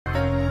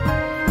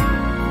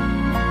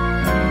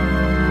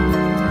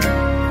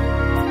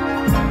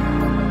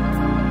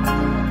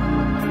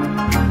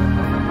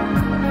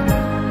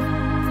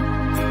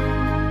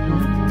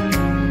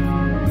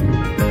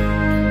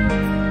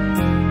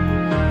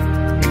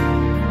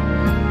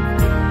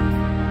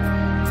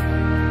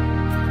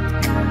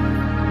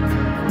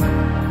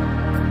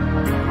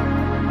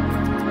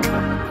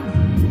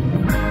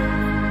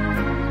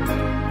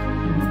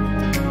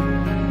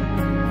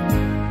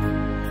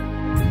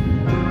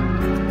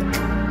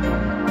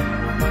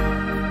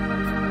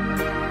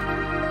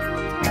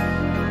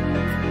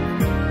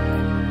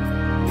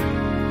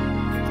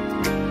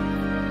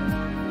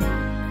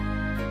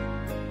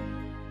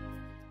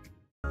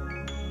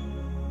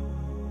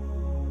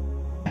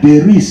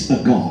There is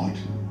a God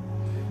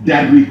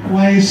that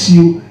requires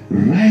you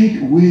right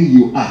where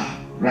you are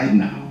right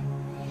now.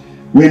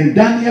 When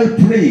Daniel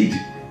prayed,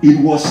 it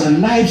was a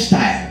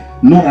lifestyle,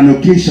 not an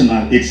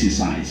occasional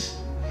exercise.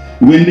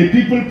 When the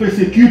people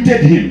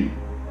persecuted him,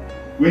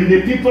 when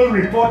the people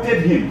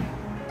reported him,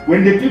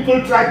 when the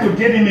people tried to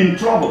get him in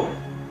trouble,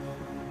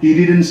 he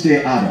didn't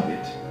stay out of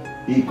it.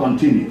 He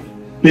continued.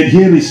 But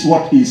here is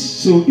what is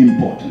so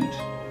important.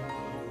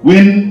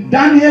 When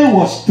Daniel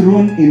was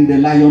thrown in the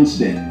lion's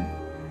den,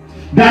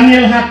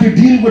 Daniel had to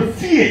deal with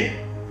fear.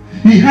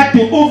 He had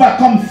to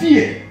overcome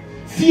fear.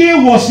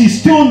 Fear was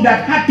his stone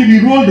that had to be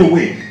rolled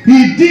away.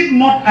 He did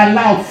not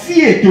allow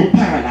fear to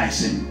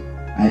paralyze him.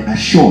 I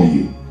assure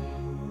you,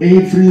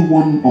 every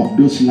one of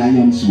those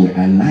lions were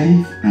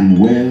alive and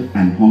well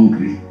and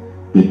hungry,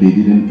 but they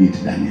didn't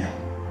eat Daniel.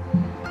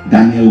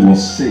 Daniel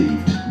was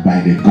saved by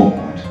the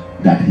God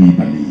that he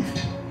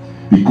believed.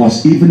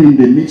 Because even in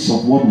the midst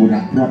of what would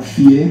have brought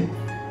fear,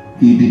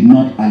 he did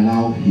not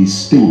allow his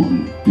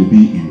stone to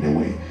be in the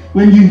way.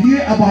 When you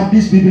hear about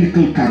these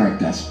biblical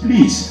characters,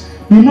 please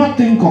do not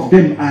think of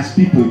them as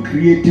people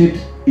created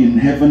in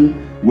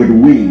heaven with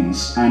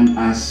wings and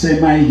as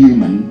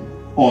semi-human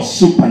or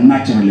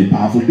supernaturally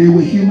powerful. They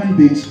were human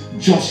beings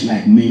just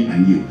like me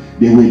and you.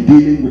 They were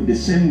dealing with the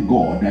same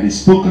God that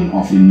is spoken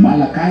of in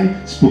Malachi,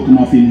 spoken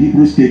of in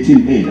Hebrews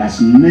 13:8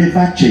 as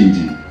never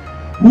changing.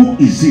 Who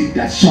is it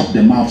that shut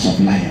the mouths of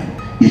lions?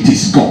 It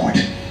is God.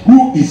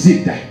 Who is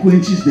it that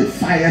quenches the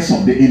fires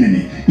of the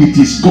enemy? It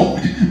is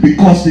God.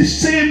 Because the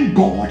same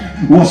God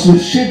was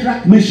with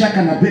Shadrach, Meshach,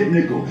 and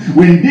Abednego.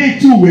 When they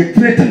too were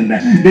threatened,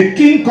 the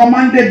king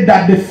commanded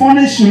that the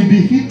furnace should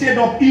be heated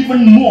up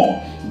even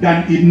more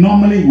than it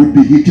normally would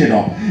be heated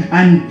up.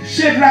 And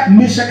Shadrach,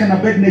 Meshach, and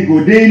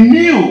Abednego, they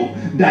knew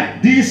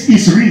that this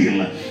is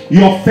real.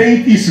 Your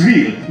faith is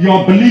real.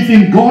 Your belief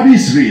in God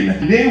is real.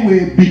 They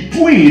were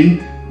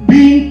between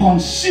being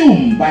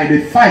consumed by the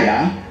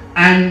fire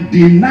and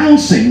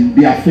denouncing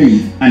their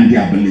faith and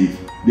their belief.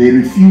 They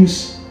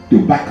refused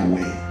to back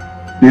away.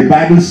 The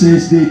Bible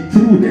says they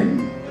threw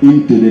them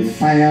into the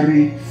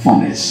fiery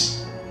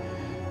furnace.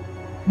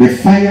 The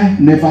fire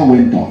never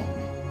went up.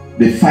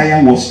 The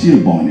fire was still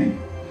burning.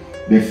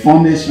 The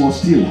furnace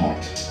was still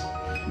hot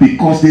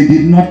because they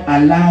did not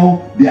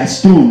allow their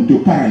stone to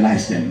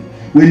paralyze them.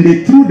 When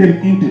they threw them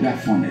into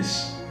that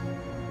furnace,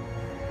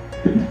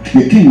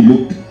 the king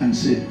looked and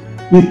said,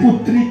 "We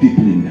put 3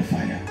 people in the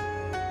fire,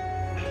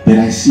 but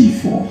I see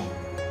 4.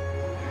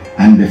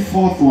 And the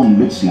 4th one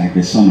looks like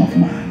the Son of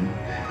Man."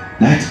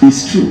 That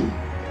is true.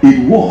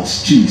 It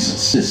was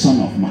Jesus, the Son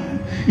of Man.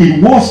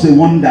 It was the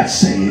one that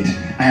said,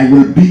 "I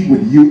will be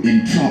with you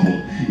in trouble."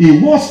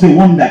 It was the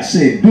one that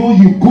said, "Though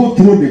you go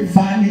through the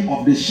valley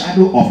of the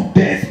shadow of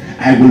death,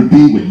 I will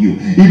be with you."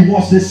 It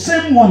was the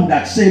same one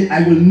that said,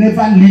 "I will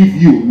never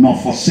leave you nor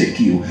forsake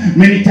you."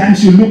 Many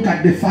times you look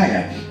at the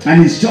fire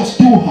and it's just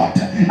too hot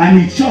and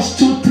it's just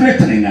too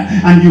threatening,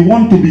 and you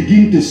want to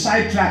begin to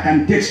sidetrack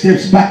and take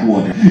steps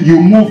backward.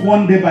 You move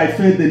one day by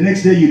faith, the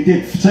next day you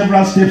take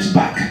several steps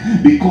back,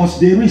 because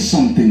there is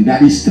something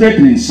that is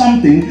threatening,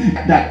 something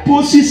that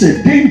poses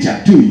a danger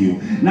to you.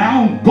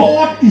 Now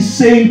God is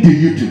saying to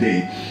you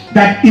today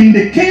that in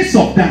the case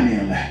of Daniel,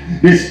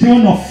 the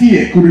stone of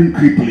fear couldn't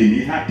cripple him.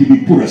 It had to be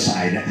put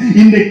aside.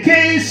 In the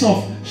case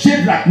of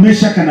Shadrach,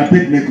 Meshach, and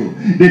Abednego,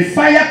 the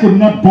fire could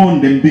not burn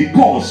them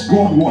because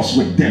God was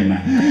with them.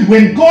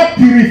 When God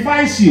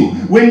purifies you,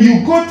 when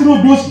you go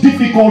through those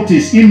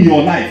difficulties in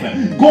your life,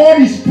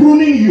 God is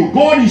pruning you,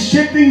 God is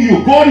shaping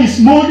you, God is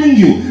molding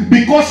you,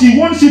 because He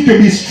wants you to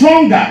be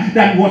stronger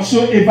than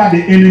whatsoever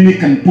the enemy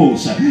can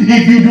pose.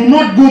 If you do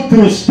not go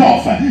through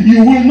stuff,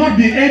 you will not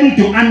be able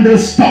to handle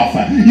stuff.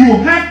 You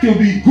have to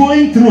be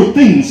going through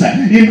things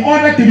in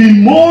order to be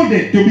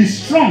molded, to be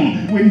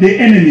strong when the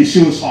enemy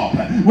shows up.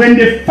 When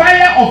the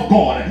fire of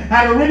God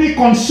had already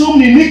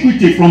consumed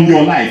iniquity from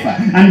your life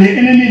and the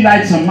enemy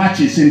lights some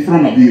matches in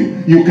front of you,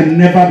 you can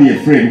never be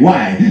afraid.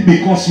 Why?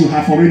 Because you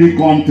have already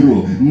gone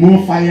through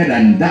more fire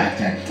than that,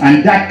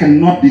 and that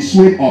cannot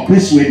dissuade or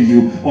persuade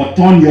you or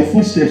turn your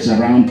footsteps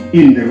around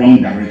in the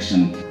wrong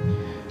direction.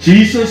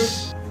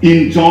 Jesus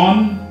in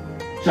John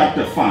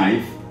chapter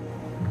 5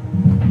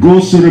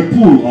 goes to the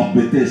pool of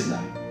Bethesda.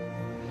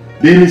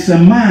 There is a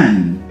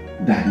man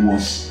that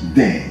was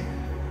there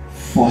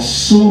for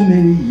so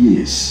many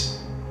years,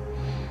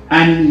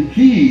 and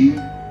he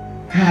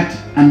had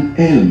an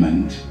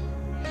ailment,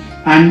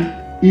 and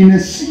in a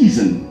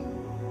season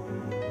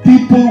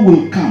people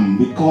will come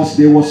because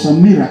there was a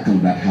miracle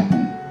that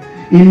happened.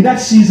 In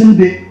that season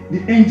the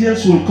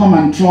angels will come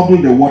and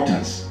trouble the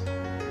waters,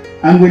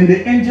 and when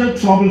the angel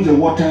troubles the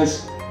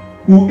waters,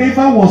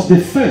 whoever was the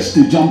first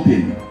to jump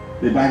in,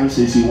 the Bible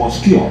says he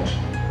was cured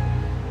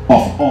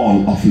of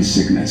all of his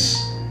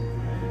sickness.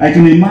 I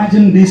can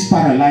imagine this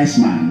paralyzed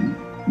man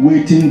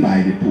waiting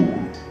by the pool.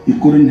 He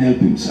couldn't help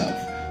himself,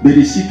 but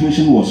the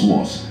situation was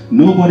worse.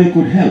 Nobody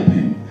could help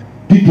him.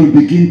 People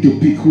begin to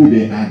pick who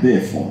they are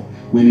there for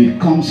when it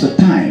comes a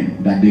time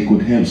that they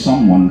could help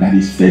someone that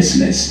is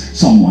faceless,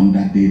 someone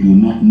that they do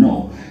not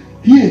know.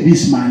 Here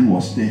this man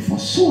was there for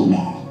so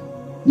long.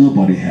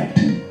 Nobody helped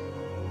him.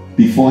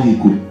 Before he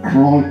could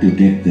crawl to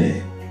get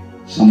there,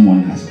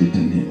 someone has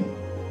beaten him.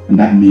 And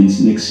that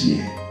means next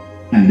year,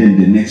 and then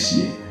the next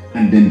year,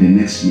 and then the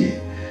next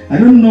year. I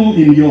don't know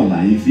in your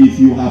life if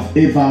you have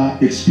ever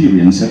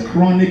experienced a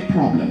chronic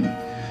problem,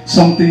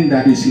 something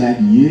that is like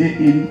year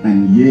in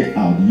and year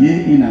out,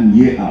 year in and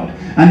year out.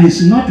 And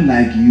it's not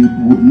like you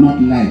would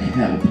not like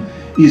help.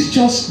 It's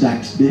just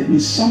that there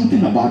is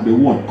something about the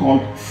word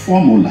called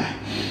formula.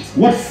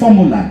 What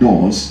formula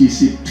does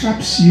is it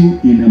traps you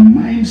in a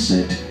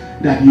mindset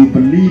that you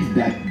believe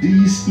that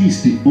this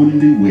is the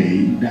only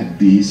way that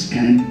this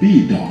can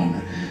be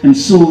done. And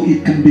so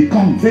it can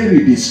become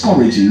very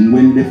discouraging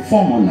when the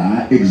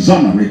formula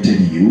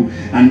exonerated you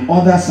and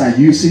others are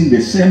using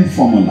the same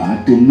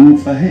formula to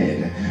move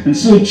ahead. And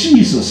so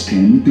Jesus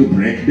came to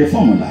break the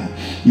formula.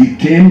 He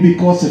came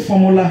because the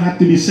formula had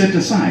to be set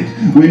aside.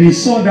 When he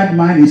saw that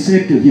man, he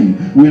said to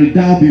him, "Will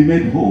thou be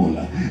made whole?"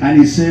 And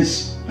he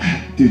says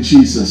to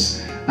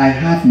Jesus, "I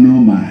have no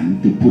man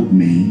to put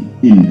me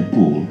in the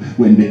pool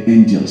when the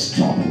angels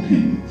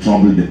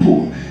troubled the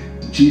pool."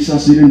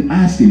 Jesus didn't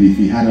ask him if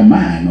he had a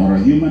man or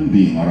a human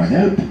being or a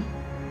help.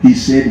 He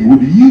said,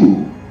 "Would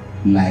you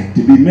like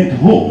to be made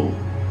whole?"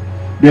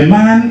 The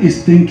man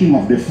is thinking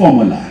of the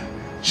formula.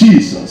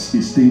 Jesus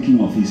is thinking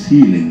of his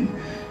healing.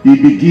 He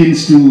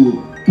begins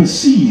to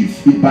perceive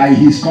by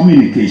his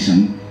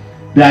communication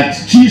that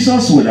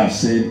Jesus would have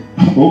said,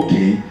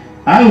 "Okay,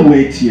 I'll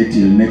wait here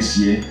till next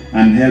year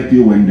and help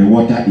you when the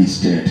water is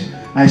stirred."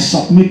 I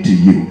submit to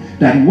you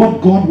that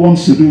what God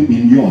wants to do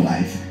in your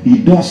life, he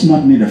does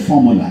not need a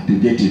formula to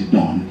get it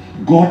done.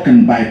 God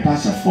can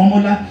bypass a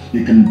formula.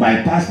 He can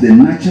bypass the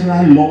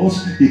natural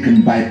laws. He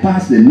can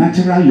bypass the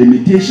natural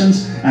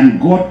limitations, and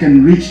God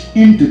can reach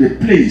into the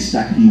place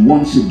that he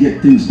wants to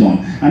get things done.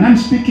 And I'm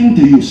speaking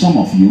to you, some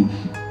of you,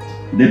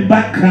 the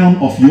background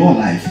of your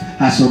life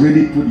has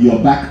already put your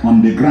back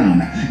on the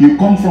ground. You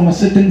come from a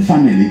certain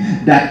family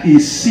that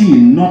is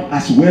seen not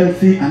as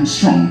wealthy and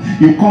strong.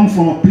 You come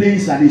from a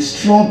place that is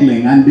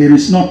struggling and there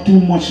is not too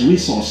much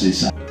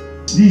resources.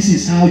 This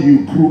is how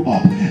you grew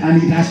up,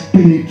 and it has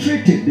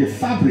penetrated the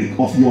fabric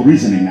of your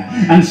reasoning.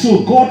 And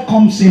so God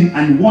comes in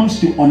and wants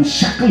to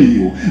unshackle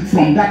you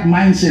from that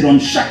mindset,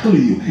 unshackle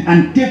you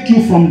and take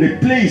you from the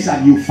place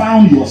that you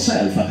found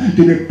yourself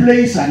to the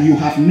place that you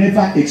have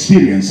never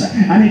experienced.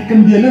 And it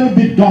can be a little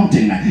bit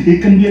daunting.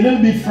 It can be a little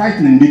bit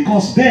frightening,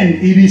 because then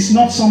it is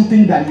not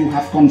something that you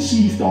have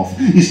conceived of.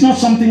 It's not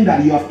something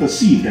that you have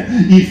perceived.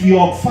 If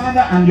your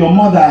father and your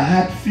mother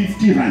had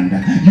 50 rand,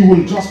 you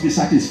will just be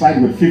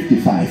satisfied with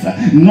 55.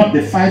 Not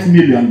the 5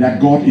 million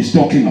that God is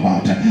talking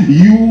about.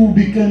 You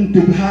begin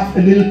to have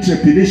a little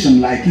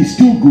trepidation, like it's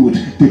too good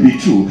to be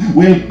true.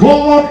 Well,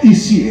 God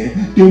is here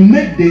to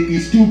make the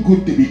 "it's too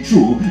good to be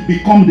true"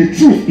 become the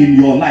truth in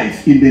your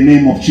life in the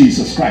name of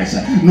Jesus Christ.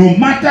 No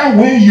matter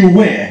where you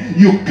were,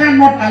 you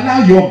cannot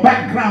allow your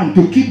background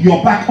to keep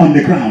your back on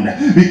the ground,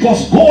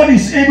 because God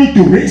is able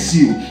to raise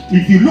you.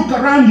 If you look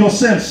around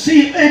yourself,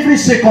 see every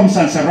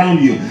circumstance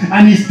around you,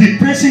 and it's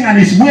depressing and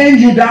it's weighing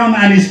you down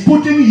and it's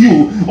putting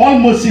you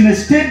almost in a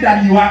state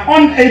that you are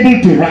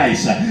unable to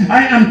rise.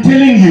 I am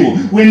telling you,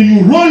 when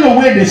you roll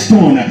away the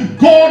stone,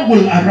 God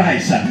will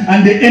arise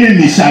and the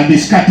enemy shall be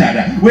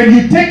scattered. When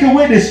you take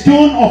away the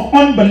stone of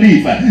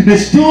unbelief, the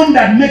stone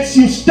that makes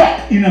you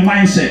stuck in a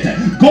mindset,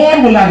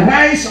 God will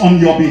arise on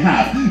your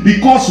behalf.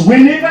 Because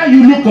whenever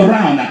you look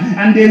around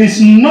and there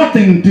is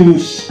nothing to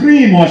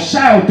scream or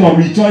shout or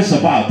rejoice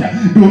about,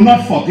 do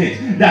not forget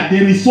that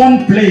there is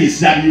one place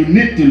that you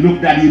need to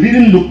look that you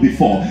didn't look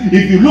before.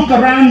 If you look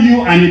around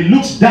you and it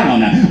looks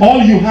down,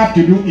 all you have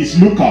to do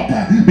is look up,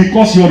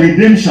 because your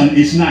redemption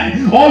is nigh.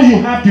 All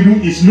you have to do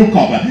is look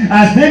up.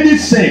 As David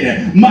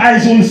said, "I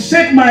will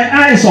set my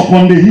eyes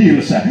upon the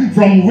hills,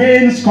 from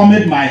whence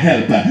cometh my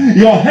help."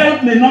 Your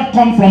help may not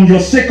come from your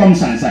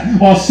circumstance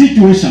or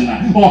situation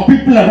or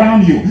people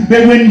around you,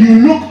 but when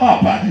you look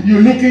up,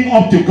 you're looking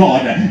up to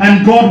God,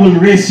 and God will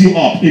raise you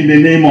up in the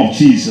name of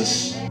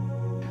Jesus.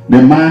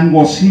 The man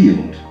was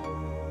healed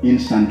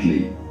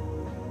instantly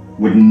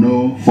with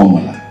no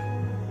formula.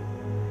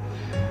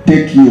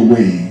 Take ye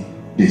away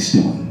the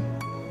stone.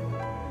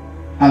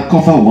 I'll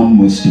cover one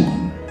more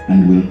stone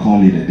and we'll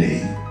call it a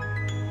day.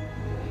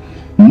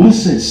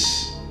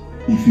 Moses,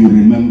 if you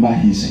remember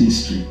his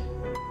history,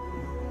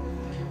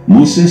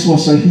 Moses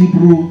was a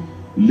Hebrew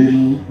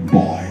little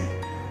boy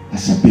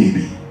as a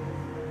baby.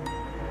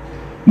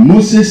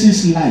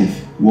 Moses'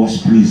 life was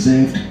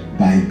preserved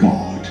by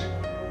God,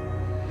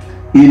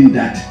 in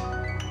that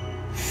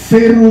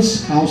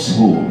Pharaoh's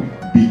household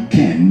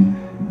became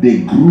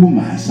the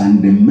groomers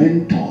and the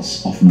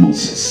mentors of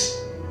Moses.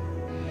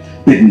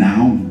 But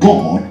now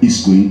God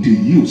is going to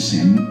use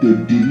him to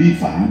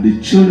deliver the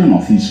children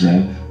of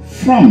Israel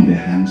from the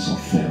hands of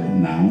Pharaoh.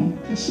 Now,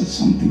 this is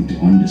something to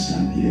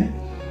understand here.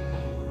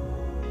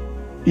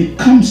 It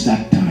comes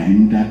that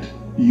time that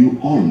you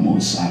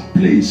almost are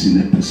placed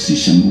in a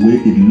position where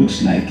it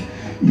looks like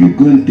you're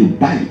going to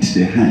bite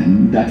the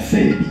hand that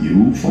fed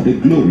you for the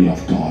glory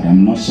of God.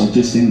 I'm not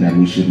suggesting that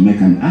we should make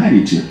an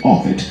attitude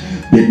of it,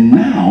 but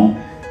now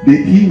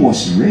that he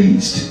was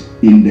raised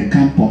in the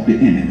camp of the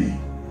enemy.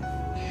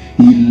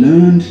 He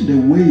learned the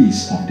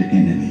ways of the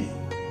enemy.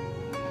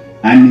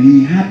 And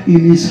he had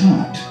in his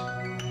heart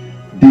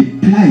the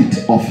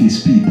plight of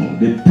his people,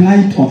 the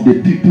plight of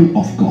the people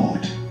of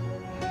God.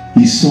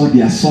 He saw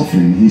their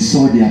suffering, he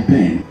saw their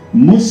pain.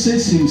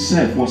 Moses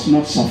himself was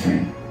not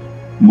suffering.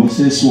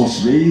 Moses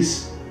was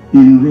raised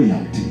in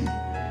royalty.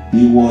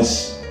 He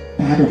was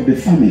part of the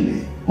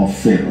family of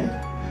Pharaoh,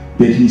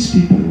 but his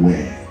people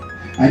were.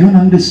 I don't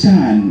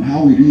understand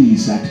how it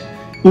is that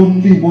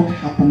only what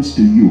happens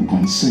to you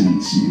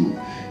concerns you.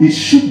 It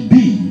should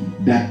be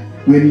that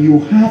when you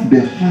have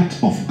the heart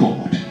of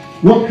God,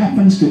 what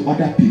happens to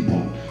other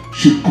people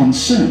should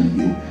concern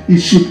you. It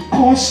should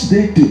cause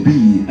there to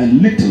be a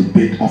little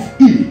bit of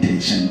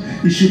irritation.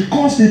 It should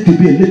cause there to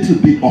be a little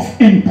bit of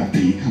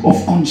empathy,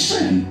 of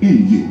concern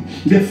in you.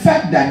 The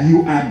fact that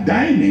you are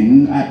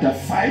dining at a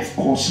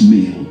 5-course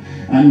meal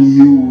and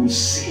you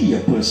see a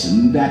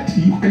person that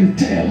you can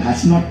tell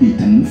has not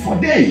eaten for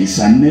days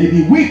and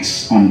maybe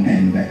weeks on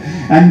end,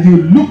 and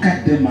you look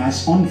at them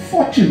as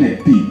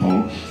unfortunate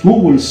people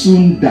who will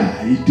soon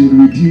die to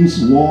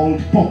reduce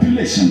world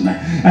population,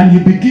 and you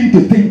begin to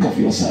think of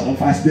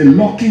yourself as the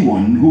lucky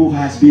one who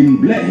has been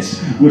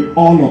blessed with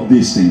all of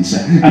these things.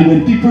 And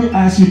when people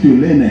ask you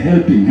to lend a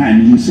helping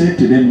hand, you say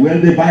to them, well,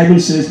 the Bible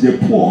says the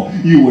poor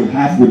you will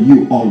have with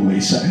you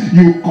always.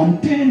 You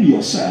contain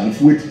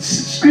yourself with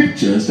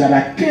scriptures that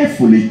are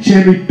carefully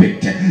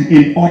cherry-picked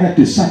in order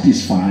to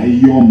satisfy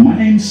your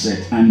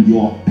mindset and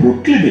your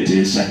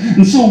proclivities.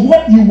 And so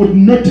what you would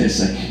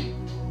notice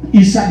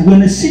is that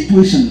when a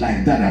situation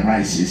like that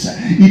arises,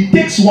 it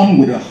takes one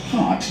with a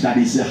heart that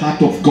is the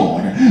heart of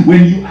God.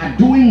 When you are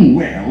doing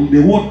well,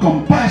 the word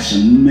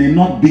compassion may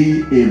not be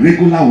a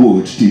regular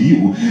word to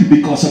you,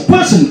 because a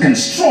person can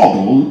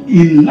struggle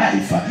in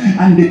life,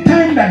 and the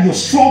time that you're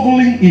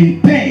struggling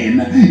in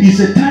pain is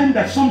a time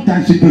that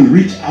sometimes people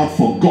reach out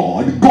for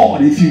God.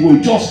 God, if you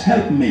will just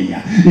help me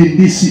in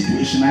this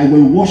situation, I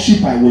will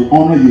worship, I will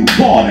honor you.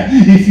 God,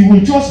 if you will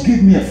just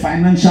give me a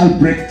financial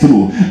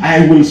breakthrough,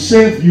 I will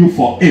serve you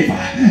forever.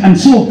 And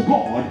so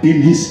God,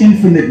 in his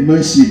infinite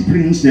mercy,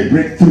 brings the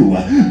breakthrough.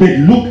 But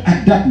look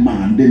at that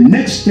man. The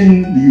next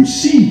thing you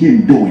see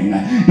him doing,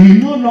 he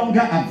no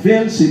longer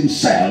avails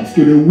himself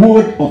to the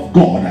word of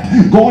God.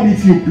 God,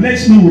 if you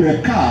bless me with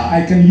a car,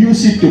 I can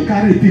use it to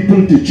carry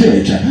people to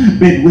church.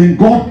 But when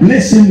God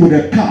bless him with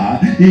a car,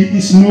 he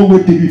is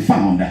nowhere to be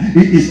found.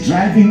 He is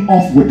driving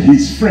off with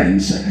his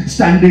friends,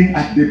 standing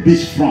at the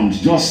beach front,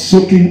 just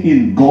soaking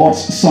in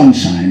God's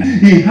sunshine.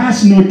 He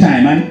has no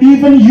time. And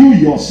even you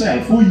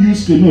yourself, who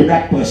used to know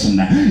that person,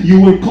 you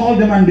will call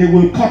them and they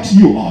will cut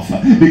you off,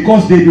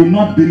 because they do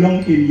not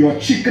belong in your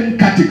chicken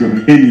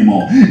category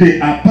anymore. They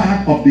are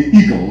part of the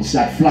eagles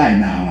that fly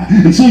now.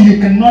 And so you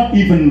cannot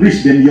even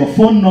reach them. Your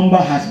phone number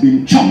has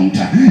been chunked.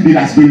 It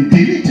has been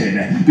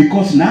deleted,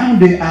 because now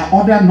there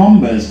are other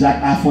numbers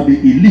that are for the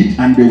elite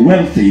and the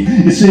wealthy.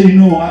 They say, you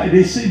know,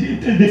 they say,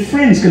 the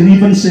friends can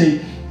even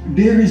say,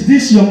 there is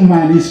this young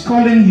man, he's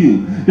calling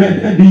you.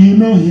 Do you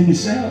know him? He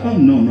said, oh,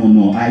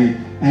 no,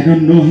 I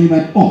don't know him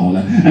at all.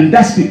 And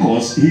that's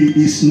because he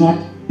is not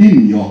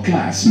in your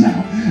class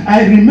now.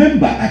 I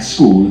remember at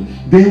school,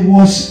 there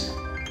was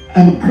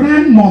a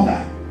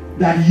grandmother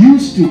that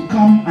used to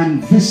come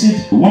and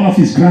visit one of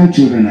his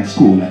grandchildren at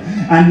school.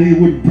 And he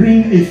would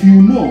bring, if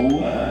you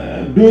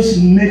know,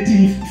 those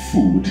native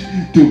food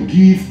to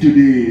give to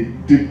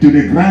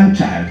the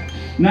grandchild.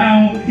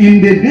 Now,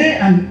 in the day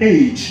and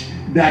age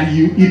that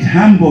you eat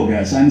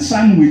hamburgers and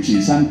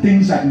sandwiches and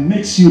things that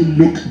makes you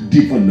look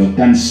developed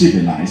and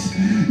civilized,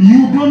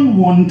 you don't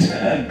want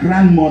a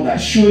grandmother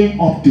showing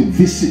up to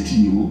visit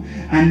you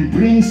and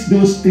brings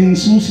those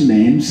things whose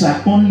names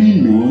are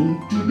only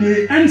known to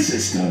the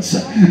ancestors,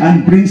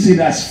 and brings it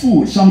as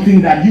food, something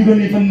that you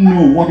don't even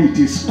know what it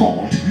is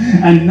called.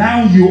 And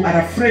now you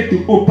are afraid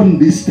to open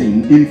this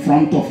thing in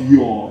front of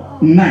your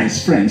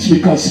nice friends,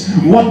 because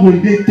what will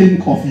they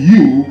think of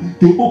you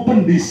to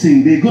open this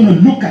thing? They're going to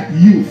look at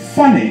you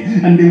funny,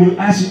 and they will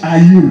ask you, are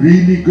you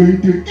really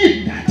going to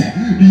eat that?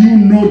 Do you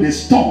know the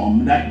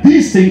storm that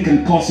this thing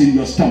can cause in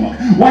your stomach?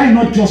 Why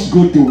not just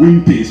go to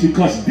Wimpy's?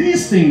 Because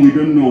this thing, we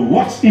don't know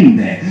what's in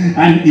there,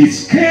 and it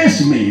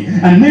scares me,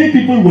 and many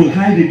people will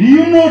hide it. Do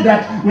you know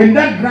that when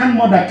that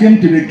grandmother came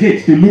to the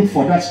gate to look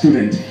for that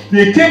student,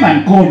 they came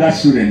and called that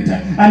student,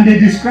 and they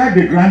described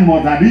the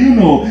grandmother? Do you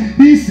know,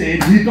 he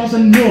said he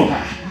doesn't know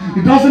her.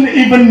 He doesn't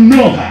even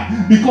know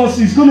her, because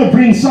he's going to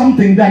bring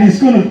something that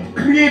is going to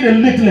create a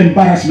little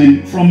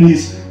embarrassment from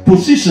his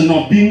position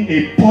of being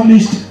a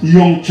polished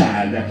young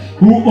child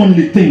who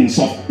only thinks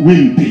of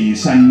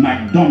Wimpy's and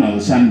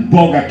McDonald's and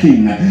Burger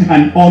King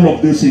and all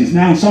of those things.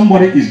 Now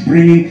somebody is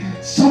bringing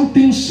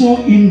something so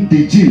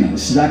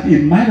indigenous that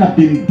it might have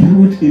been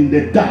brewed in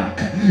the dark.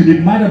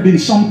 It might have been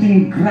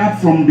something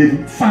grabbed from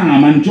the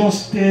farm and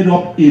just stirred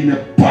up in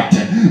a pot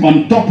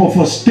on top of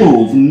a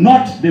stove,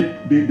 not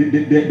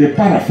the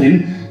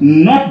paraffin,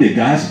 not the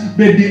gas,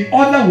 but the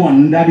other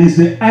one that is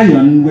the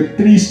iron with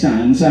 3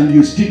 stands, and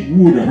you stick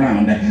wood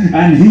around.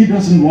 And he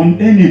doesn't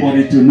want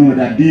anybody to know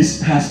that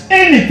this has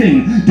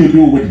anything to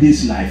do with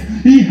his life.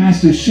 He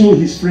has to show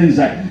his friends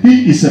that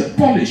he is a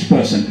polished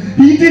person.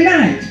 He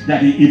denied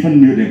that he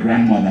even knew the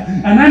grandmother.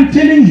 And I'm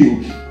telling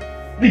you,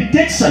 it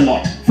takes a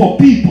lot for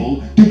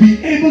people to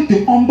be able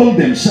to humble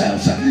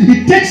themselves.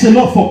 It takes a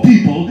lot for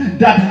people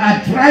that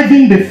are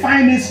driving the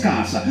finest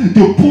cars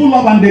to pull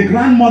up, and the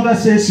grandmother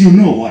says, you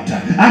know what,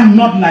 I'm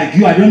not like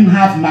you. I don't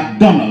have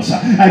McDonald's,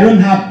 I don't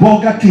have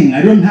Burger King,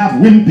 I don't have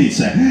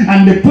Wimpy's.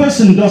 And the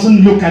person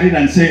doesn't look at it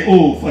and say,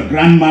 oh,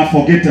 grandma,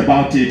 forget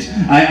about it,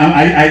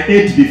 I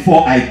ate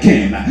before I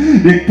came.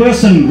 The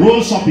person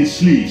rolls up his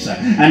sleeves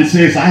and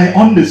says, I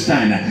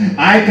understand,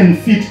 I can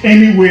fit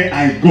anywhere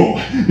I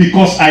go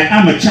because I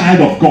am a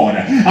child of God.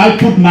 I'll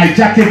put my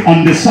jacket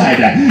on the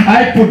side,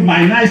 I put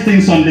my nice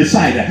things on the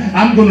side,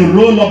 I'm going to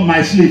roll up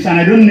my sleeves, and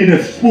I don't need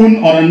a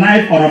spoon or a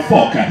knife or a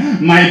fork.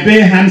 My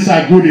bare hands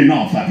are good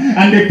enough.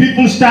 And the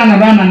people stand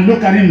around and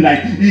look at him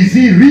like, is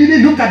he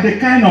really? Look at the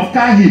kind of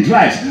car he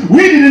drives.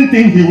 We didn't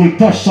think he would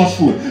touch such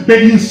food,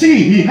 but you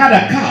see, he had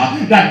a car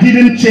that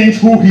didn't change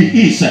who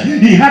he is.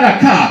 He had a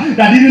car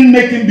that didn't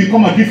make him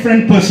become a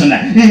different person.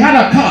 He had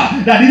a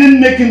car that didn't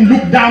make him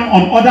look down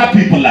on other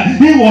people.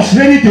 He was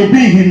ready to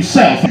be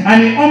himself,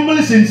 and he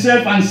humbles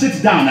himself and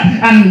sits down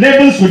and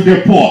levels with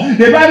the poor.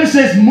 The Bible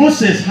says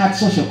Moses had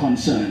such a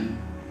concern.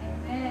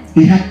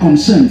 He had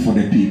concern for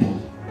the people.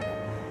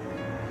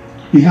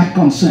 He had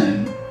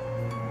concern.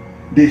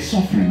 They're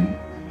suffering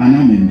and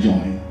I'm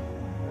enjoying.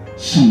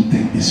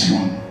 Something is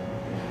wrong.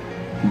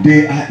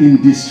 They are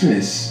in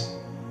distress.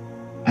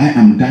 I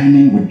am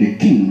dining with the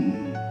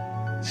king.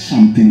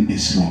 Something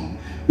is wrong.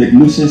 But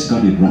Moses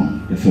got it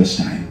wrong the first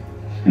time.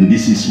 And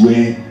this is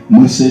where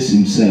Moses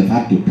himself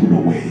had to put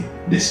away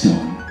the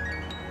stone.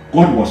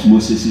 God was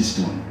Moses'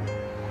 stone.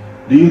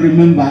 Do you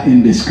remember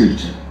in the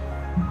scripture?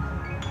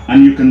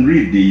 And you can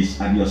read this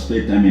at your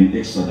spare time in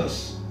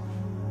Exodus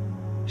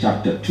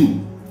chapter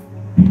 2.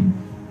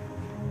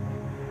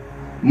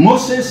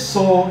 Moses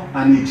saw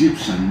an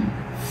Egyptian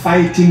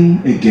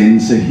fighting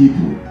against a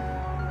Hebrew.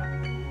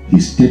 He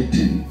stepped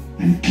in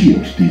and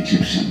killed the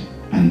Egyptian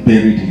and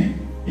buried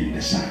him in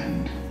the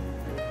sand.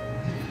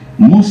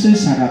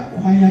 Moses had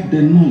acquired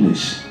the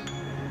knowledge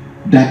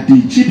that the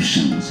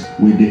Egyptians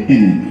were the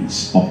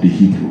enemies of the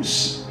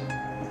Hebrews.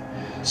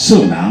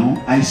 So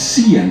now I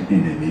see an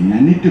enemy, I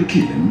need to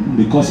kill him,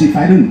 because if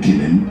I don't kill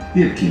him,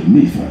 he'll kill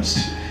me first.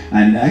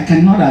 And I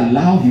cannot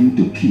allow him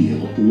to kill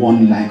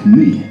one like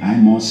me. I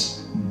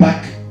must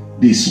back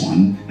this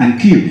one and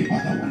kill the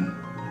other one.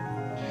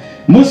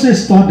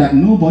 Moses thought that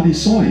nobody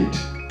saw it.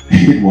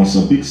 It was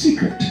a big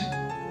secret.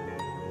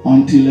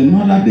 Until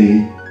another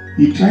day,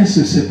 he tries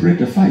to separate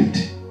the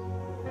fight.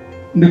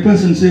 And the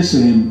person says to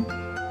him,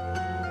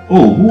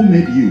 oh, who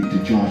made you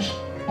to judge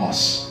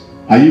us?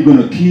 Are you going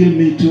to kill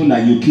me too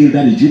like you killed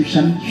that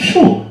Egyptian?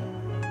 Sure.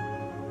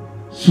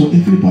 So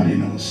everybody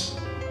knows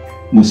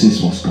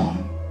Moses was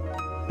gone.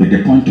 But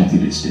the point of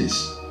it is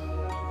this.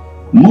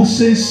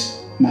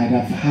 Moses might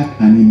have had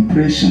an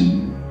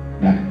impression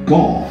that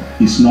God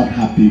is not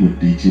happy with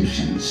the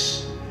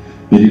Egyptians.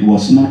 But it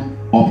was not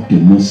up to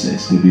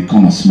Moses to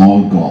become a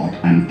small god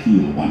and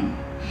kill one.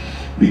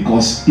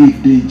 Because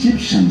if the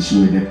Egyptians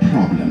were the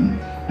problem,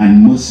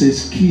 and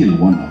Moses killed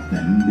one of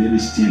them, there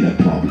is still a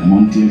problem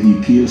until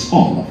he kills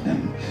all of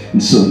them.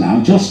 And so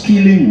now just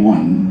killing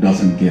one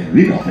doesn't get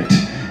rid of it.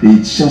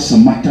 It's just a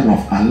matter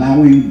of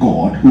allowing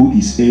God, who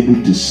is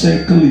able to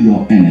circle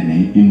your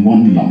enemy in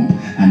one lump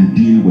and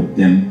deal with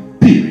them,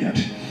 period.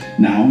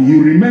 Now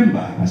you remember,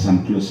 as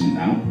I'm closing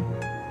now,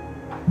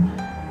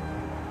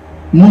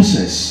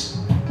 Moses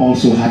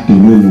also had to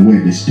roll away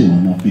the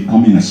stone of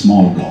becoming a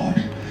small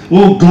god.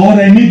 Oh God,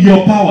 I need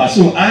your power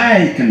so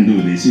I can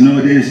do this. You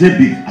know, there's a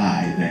big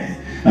I there.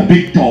 A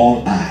big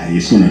tall I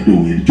is going to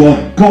do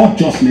it. God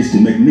just needs to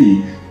make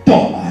me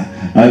taller.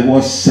 I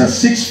was a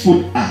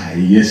 6-foot I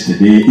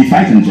yesterday. If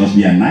I can just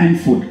be a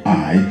 9-foot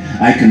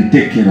I can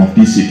take care of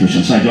this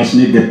situation. So I just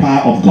need the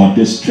power of God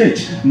to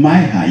stretch my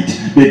height.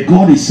 But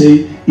God is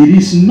saying, it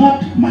is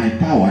not my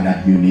power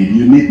that you need.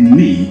 You need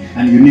me,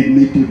 and you need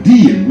me to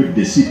deal with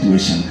the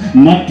situation,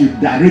 not to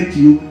direct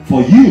you,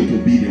 for you to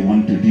be the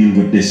one to deal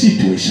with the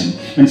situation.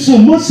 And so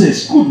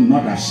Moses could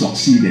not have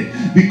succeeded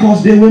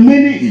because there were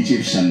many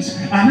Egyptians.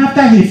 And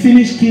after he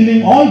finished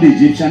killing all the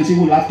Egyptians, he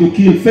would have to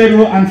kill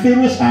Pharaoh and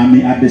Pharaoh's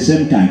army at the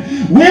same time.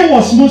 Where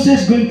was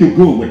Moses going to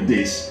go with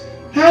this?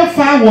 How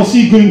far was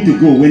he going to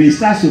go when he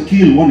starts to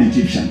kill one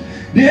Egyptian?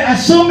 There are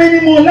so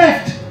many more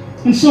left.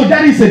 And so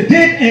that is a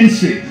dead end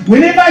street.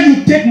 Whenever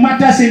you take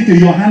matters into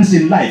your hands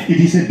in life, it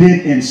is a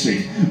dead end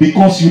street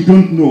because you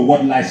don't know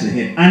what lies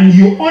ahead. And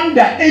you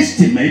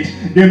underestimate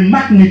the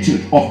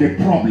magnitude of the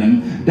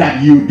problem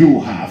that you do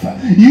have.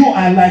 You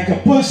are like a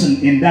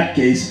person in that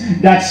case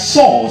that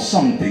saw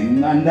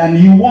something, and then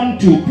you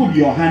want to put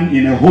your hand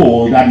in a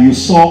hole that you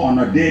saw on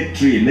a dead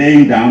tree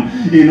laying down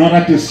in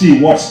order to see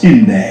what's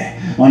in there.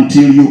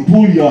 until you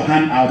pull your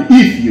hand out,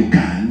 if you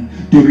can,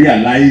 to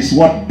realize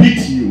what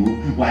beat you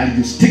while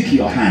you stick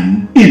your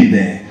hand in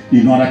there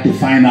in order to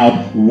find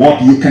out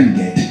what you can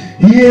get.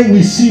 Here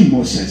we see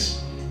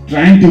Moses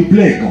trying to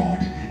play God,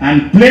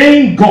 and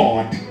playing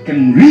God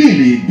can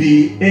really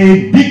be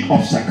a big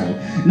obstacle.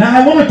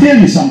 Now I want to tell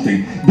you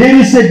something. There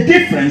is a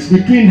difference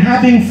between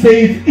having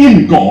faith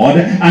in God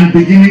and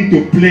beginning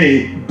to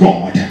play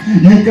God.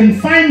 You can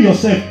find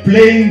yourself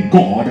playing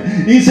God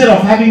instead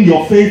of having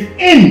your faith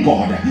in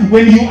God.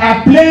 When you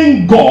are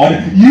playing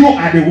God, you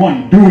are the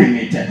one doing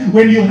it.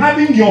 When you're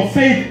having your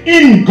faith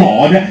in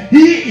God,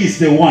 He is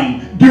the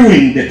one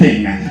doing the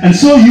thing. And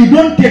so you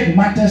don't take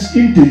matters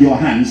into your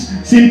hands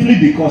simply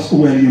because,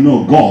 well, you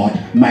know, God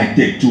might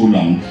take too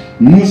long.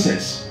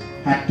 Moses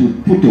had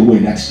to put away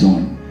that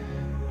stone,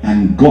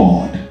 and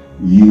God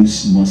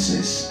used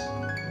Moses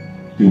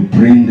to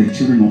bring the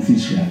children of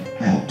Israel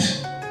out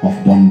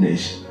of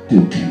bondage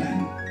to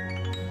Canaan.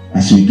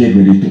 As we get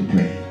ready to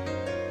pray,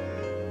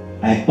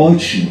 I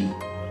urge you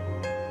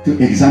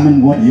to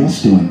examine what your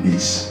stone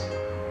is.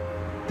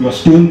 Your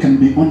stone can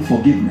be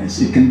unforgiveness.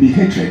 It can be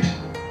hatred.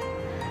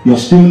 Your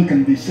stone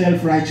can be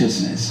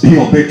self-righteousness.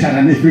 You're better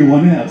than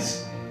everyone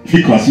else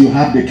because you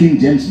have the King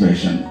James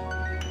Version.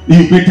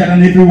 You're better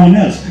than everyone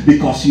else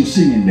because you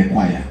sing in the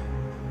choir.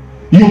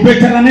 You're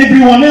better than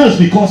everyone else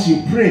because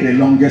you pray the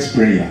longest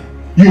prayer.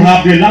 You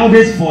have the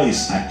loudest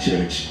voice at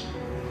church.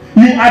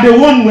 You are the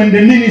one when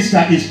the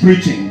minister is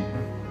preaching.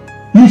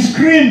 You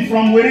scream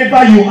from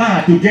wherever you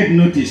are to get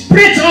noticed.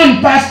 Preach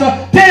on,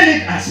 pastor. Tell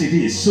it as it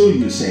is. So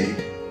you said.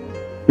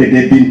 But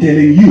they've been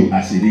telling you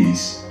as it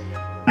is.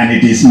 And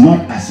it is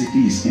not as it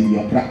is in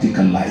your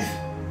practical life.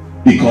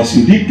 Because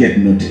you did get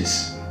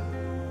notice.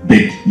 But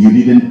you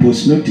didn't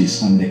post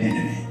notice on the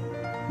enemy.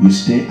 You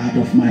stay out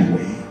of my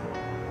way,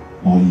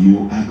 or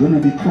you are going to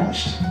be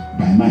crushed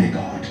by my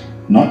God,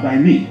 not by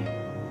me.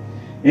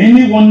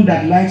 Anyone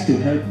that likes to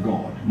help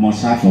God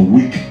must have a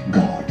weak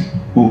God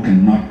who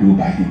cannot do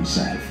by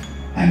himself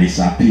and is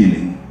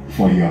appealing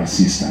for your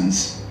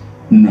assistance.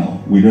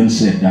 No, we don't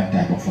serve that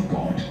type of a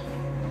God.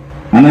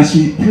 And as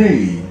we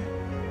pray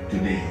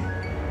today,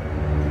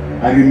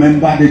 I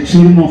remember the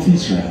children of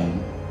Israel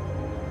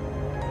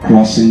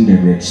crossing the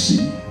Red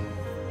Sea.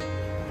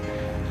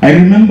 I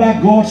remember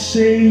God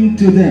saying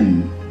to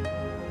them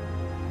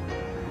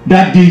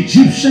that the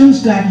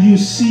Egyptians that you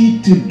see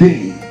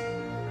today,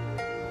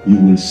 you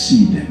will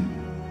see them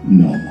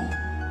no more.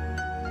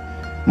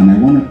 And I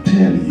want to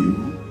tell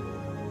you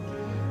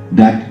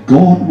that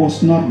God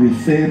was not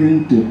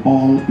referring to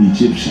all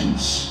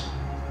Egyptians.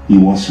 He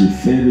was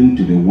referring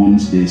to the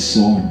ones they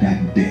saw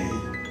that day.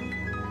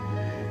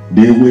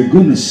 They were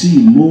going to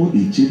see more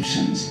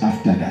Egyptians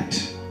after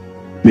that.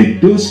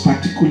 But those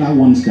particular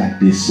ones that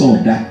they saw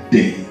that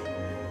day,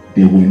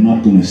 they were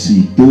not going to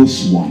see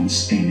those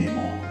ones anymore.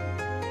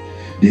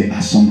 There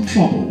are some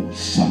troubles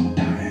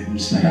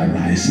sometimes that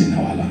arise in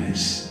our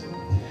lives,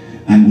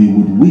 and we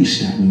would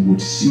wish that we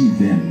would see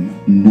them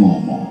no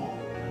more.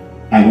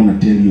 I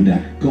want to tell you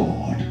that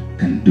God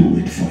can do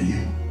it for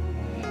you.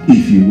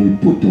 If you will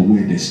put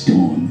away the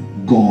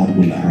stone, God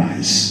will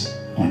arise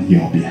on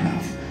your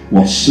behalf,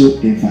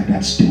 whatsoever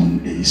that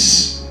stone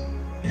is.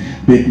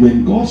 But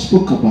when God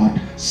spoke about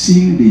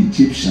seeing the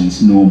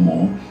Egyptians no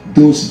more,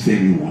 those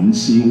very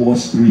ones, he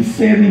was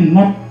referring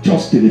not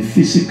just to the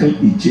physical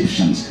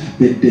Egyptians,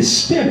 but the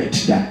spirit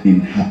that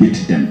inhabit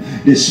them,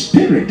 the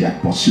spirit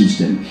that pursues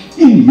them.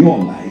 In your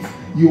life,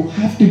 you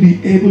have to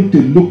be able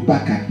to look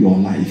back at your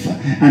life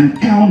and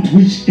count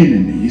which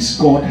enemies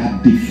God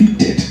had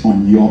defeated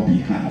on your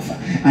behalf,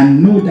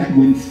 and know that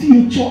when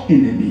future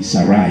enemies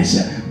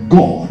arise,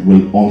 God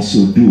will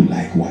also do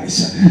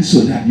likewise,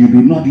 so that you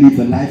do not live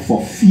a life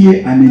of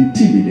fear and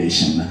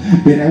intimidation.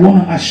 But I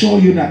want to assure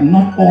you that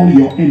not all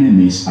your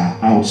enemies are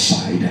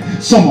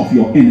outside. Some of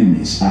your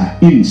enemies are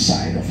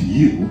inside of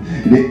you.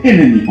 The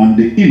enemy on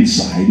the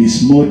inside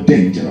is more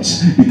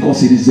dangerous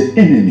because it is the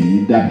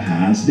enemy that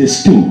has the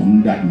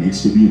stone that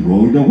needs to be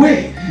rolled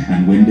away.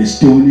 And when the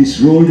stone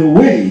is rolled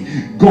away,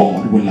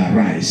 God will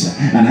arise.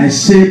 And I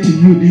say to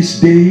you this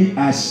day,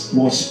 as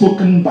was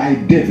spoken by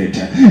David,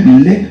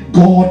 let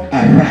God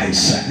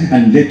arise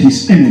and let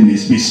his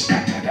enemies be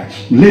scattered.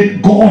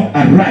 Let God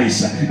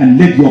arise and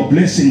let your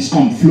blessings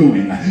come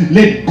flowing.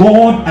 Let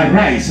God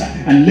arise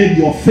and let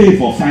your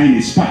favor find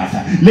its path.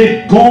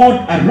 Let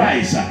God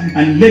arise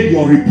and let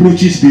your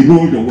reproaches be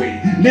rolled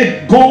away.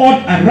 Let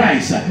God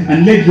arise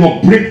and let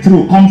your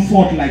breakthrough come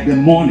forth like the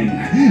morning.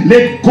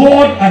 Let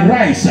God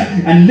arise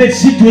and let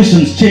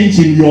situations change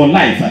in your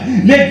life.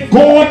 Let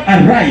God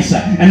arise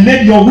and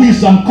let your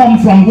wisdom come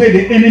from where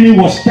the enemy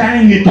was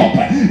tying it up.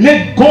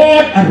 Let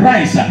God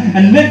arise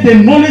and let the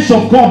knowledge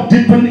of God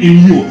deepen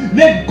in you.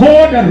 Let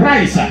God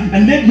arise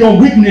and let your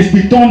weakness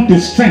be turned to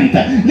strength.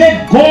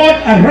 Let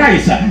God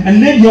arise and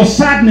let your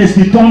sadness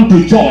be turned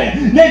to joy.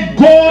 Let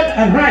God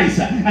arise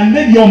and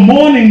let your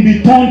mourning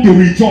be turned to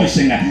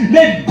rejoicing.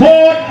 Let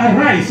God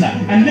arise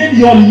and let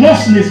your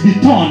lostness be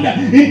turned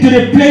into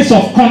the place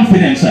of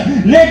confidence.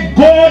 Let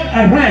God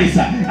arise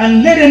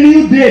and let a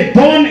new day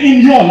dawn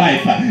in your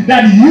life.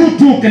 that you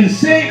too can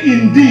say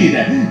indeed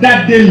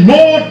that the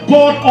Lord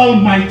God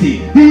Almighty,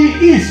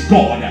 He is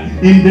God.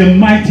 In the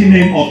mighty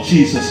name of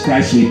Jesus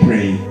Christ we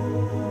pray.